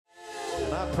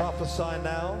And I prophesy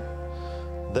now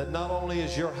that not only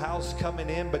is your house coming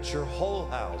in, but your whole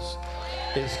house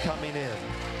is coming in.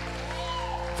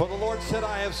 For the Lord said,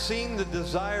 I have seen the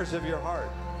desires of your heart.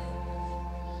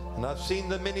 And I've seen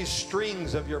the many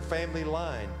strings of your family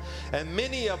line. And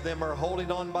many of them are holding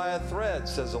on by a thread,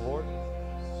 says the Lord.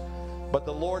 But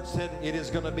the Lord said it is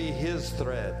going to be His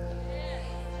thread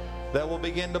that will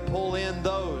begin to pull in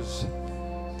those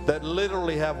that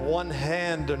literally have one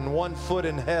hand and one foot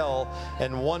in hell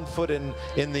and one foot in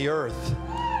the earth.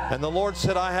 And the Lord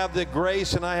said, I have the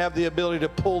grace and I have the ability to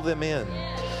pull them in.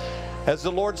 As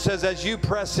the Lord says, as you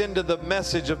press into the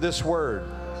message of this word,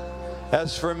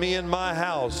 as for me and my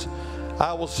house,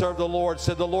 I will serve the Lord.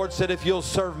 The Lord said, if you'll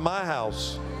serve my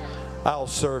house, I'll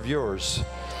serve yours.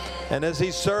 And as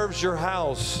He serves your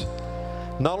house,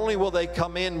 not only will they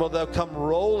come in, but they'll come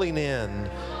rolling in.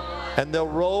 And they'll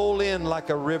roll in like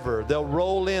a river. They'll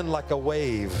roll in like a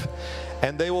wave.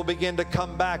 And they will begin to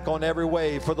come back on every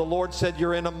wave. For the Lord said,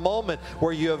 you're in a moment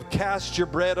where you have cast your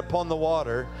bread upon the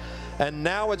water. And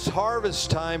now it's harvest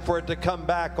time for it to come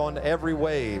back on every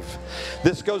wave.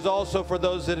 This goes also for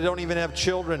those that don't even have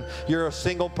children. You're a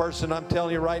single person. I'm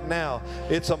telling you right now,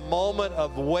 it's a moment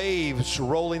of waves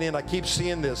rolling in. I keep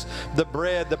seeing this. The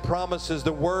bread, the promises,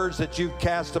 the words that you've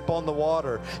cast upon the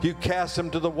water. You cast them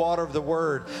to the water of the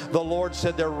word. The Lord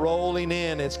said they're rolling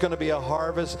in. It's going to be a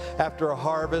harvest after a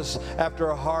harvest after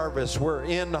a harvest. We're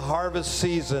in harvest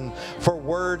season for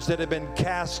words that have been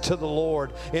cast to the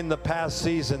Lord in the past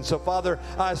season. So Father,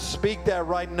 I speak that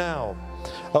right now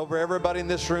over everybody in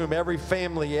this room, every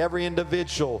family, every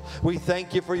individual. We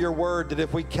thank you for your word that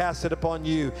if we cast it upon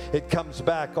you, it comes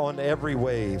back on every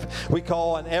wave. We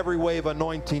call on every wave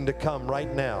anointing to come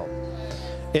right now.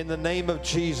 In the name of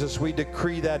Jesus, we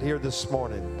decree that here this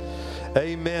morning.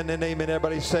 Amen and amen.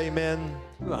 Everybody say amen.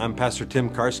 I'm Pastor Tim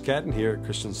Carscadden here at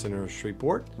Christian Center of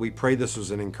Shreveport. We pray this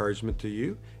was an encouragement to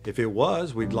you. If it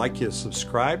was, we'd like you to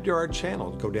subscribe to our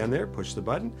channel. Go down there, push the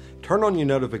button, turn on your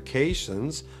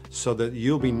notifications so that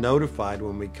you'll be notified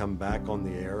when we come back on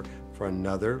the air for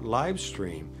another live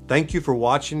stream. Thank you for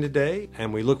watching today,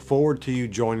 and we look forward to you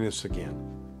joining us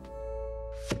again.